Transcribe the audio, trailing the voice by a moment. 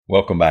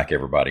Welcome back,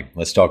 everybody.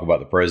 Let's talk about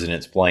the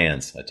president's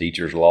plans, a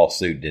teacher's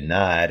lawsuit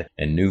denied,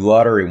 and new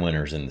lottery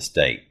winners in the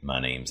state. My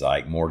name's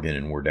Ike Morgan,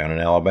 and we're down in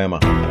Alabama.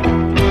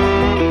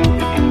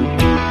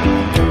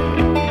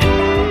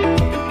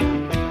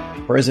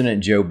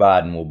 President Joe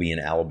Biden will be in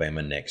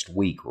Alabama next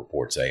week,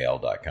 reports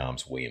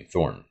AL.com's William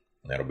Thornton.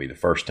 That'll be the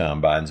first time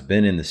Biden's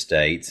been in the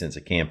state since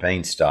a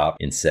campaign stop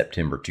in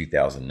September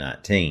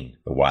 2019.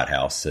 The White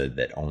House said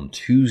that on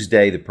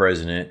Tuesday, the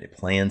president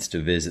plans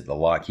to visit the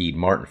Lockheed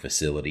Martin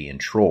facility in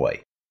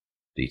Troy.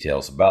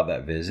 Details about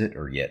that visit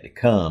are yet to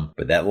come,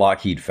 but that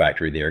Lockheed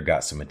factory there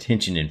got some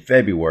attention in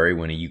February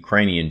when a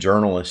Ukrainian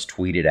journalist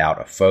tweeted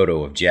out a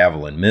photo of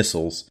Javelin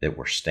missiles that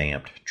were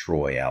stamped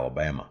Troy,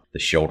 Alabama. The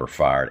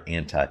shoulder-fired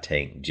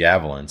anti-tank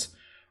Javelins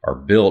are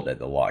built at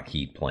the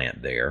Lockheed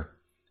plant there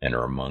and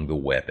are among the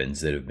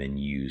weapons that have been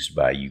used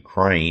by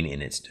Ukraine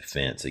in its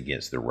defense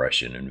against the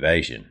Russian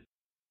invasion.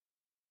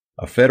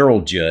 A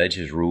federal judge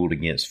has ruled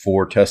against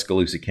 4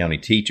 Tuscaloosa County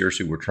teachers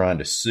who were trying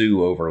to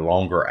sue over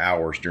longer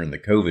hours during the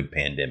COVID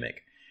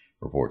pandemic,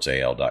 reports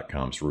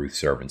AL.com's Ruth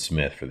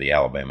Servan-Smith for the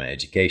Alabama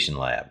Education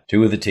Lab.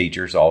 2 of the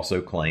teachers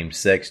also claimed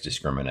sex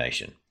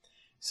discrimination,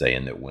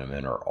 saying that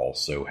women are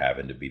also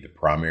having to be the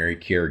primary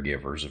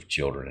caregivers of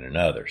children and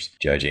others.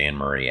 Judge Anne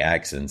Marie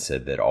Axon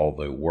said that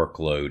although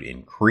workload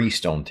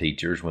increased on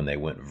teachers when they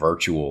went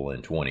virtual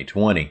in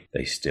 2020,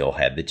 they still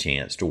had the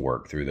chance to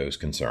work through those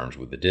concerns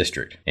with the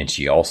district. And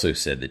she also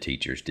said the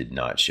teachers did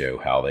not show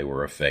how they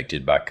were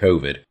affected by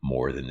COVID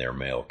more than their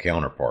male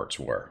counterparts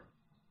were.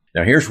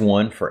 Now here's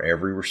one for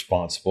every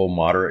responsible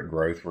moderate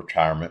growth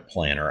retirement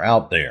planner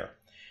out there.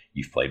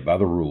 You've played by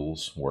the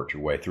rules, worked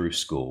your way through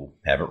school,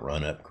 haven't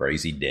run up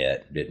crazy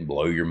debt, didn't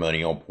blow your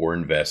money on poor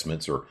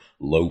investments or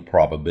low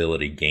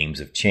probability games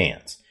of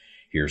chance.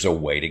 Here's a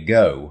way to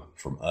go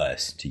from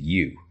us to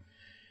you.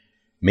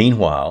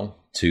 Meanwhile,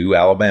 2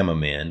 Alabama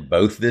men,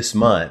 both this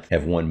month,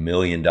 have won $1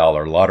 million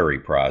lottery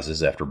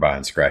prizes after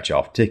buying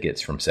scratch-off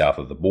tickets from south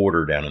of the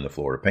border down in the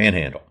Florida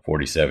Panhandle.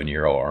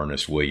 47-year-old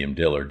Ernest William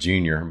Diller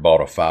Jr.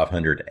 bought a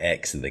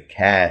 500X the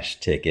cash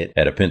ticket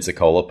at a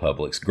Pensacola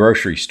Publix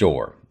grocery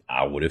store.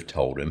 I would have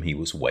told him he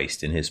was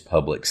wasting his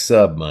public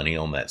sub money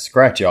on that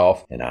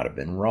scratch-off, and I'd have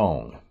been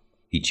wrong.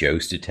 He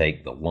chose to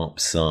take the lump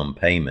sum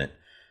payment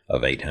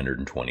of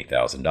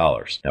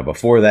 $820,000. Now,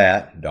 before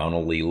that,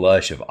 Donald Lee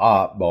Lush of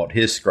Opp bought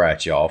his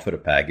scratch-off at a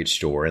package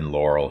store in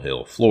Laurel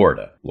Hill,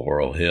 Florida.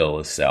 Laurel Hill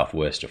is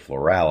southwest of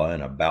Florala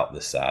and about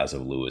the size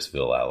of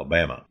Louisville,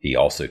 Alabama. He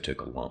also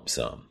took a lump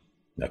sum.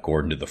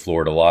 According to the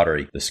Florida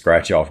Lottery, the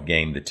scratch-off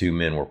game the 2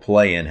 men were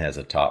playing has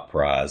a top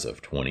prize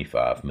of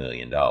 $25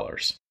 million.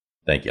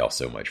 Thank y'all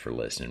so much for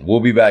listening.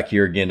 We'll be back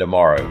here again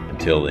tomorrow.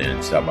 Until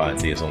then, stop by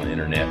and see us on the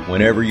internet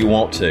whenever you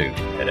want to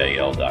at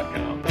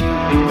AL.com.